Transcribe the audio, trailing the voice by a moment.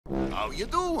How you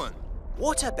doing?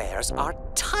 Water bears are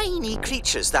tiny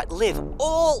creatures that live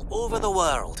all over the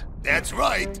world. That's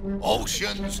right.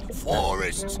 Oceans,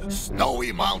 forests,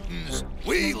 snowy mountains.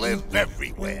 We live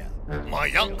everywhere.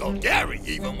 My Uncle Gary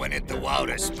even went into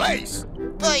outer space.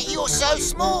 But you're so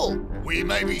small. We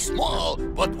may be small,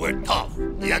 but we're tough.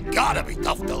 You gotta be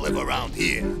tough to live around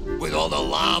here, with all the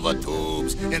lava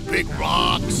tubes and big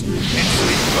rocks and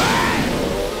sleep.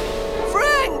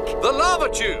 Frank! The lava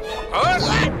tube!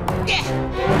 Huh?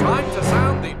 Time to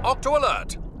sound the Octo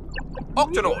Alert.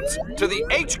 Octonauts, to the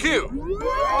HQ!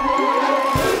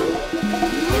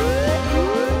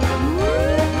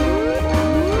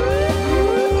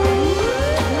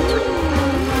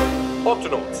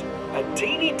 Octonauts, a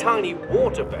teeny tiny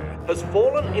water bear has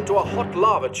fallen into a hot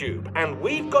lava tube, and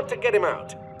we've got to get him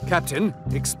out. Captain,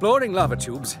 exploring lava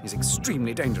tubes is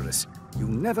extremely dangerous. You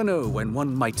never know when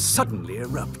one might suddenly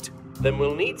erupt. Then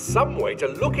we'll need some way to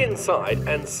look inside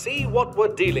and see what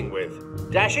we're dealing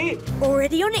with. Dashi?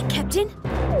 Already on it, Captain.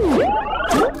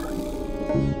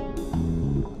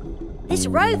 This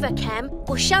Rovercam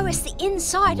will show us the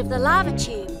inside of the lava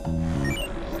tube.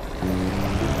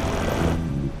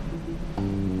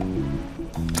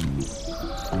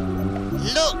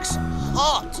 Looks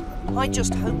hot. I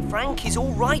just hope Frank is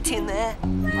all right in there.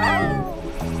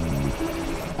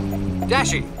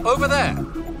 Dashi, over there.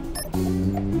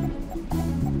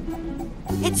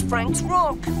 It's Frank's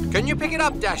rock. Can you pick it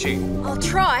up, Dashi? I'll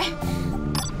try.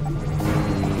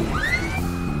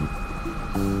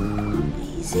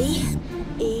 Easy,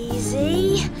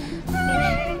 easy.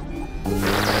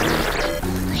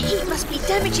 The heat must be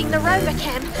damaging the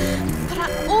Rovercam, but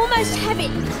I almost have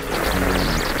it.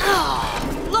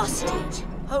 Oh, lost it.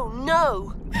 Oh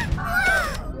no!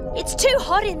 It's too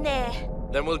hot in there.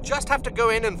 Then we'll just have to go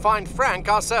in and find Frank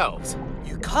ourselves.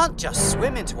 You can't just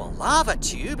swim into a lava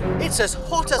tube. It's as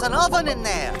hot as an oven in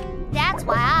there. That's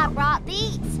why I brought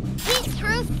these.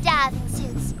 Heat-proof diving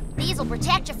suits. These will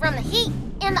protect you from the heat,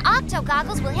 and the Octo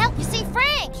goggles will help you see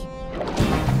Frank.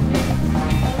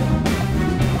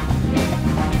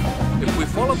 If we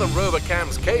follow the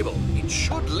Rovercam's cable, it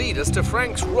should lead us to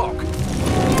Frank's rock.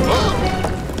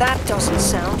 That doesn't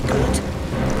sound good.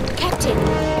 Captain,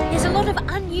 there's a lot of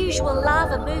unusual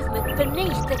lava movement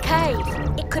beneath the cave.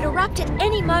 It could erupt at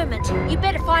any moment. You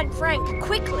better find Frank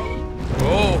quickly.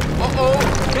 Oh, uh-oh,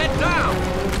 get down!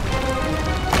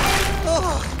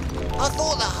 Oh, I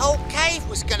thought the whole cave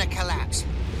was gonna collapse.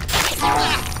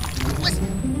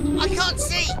 I can't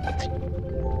see.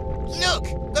 Look,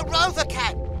 the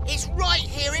Rovercam is right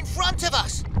here in front of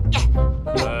us.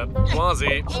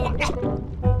 Kwazii.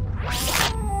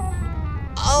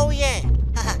 Oh, yeah.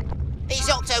 These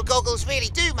Octo goggles really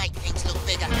do make things look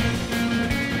bigger.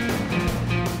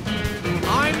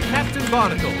 I'm Captain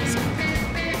Barnacles.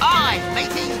 Aye,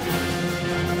 matey.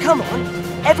 Come on,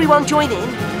 everyone join in.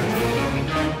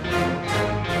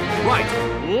 Right,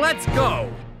 let's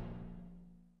go.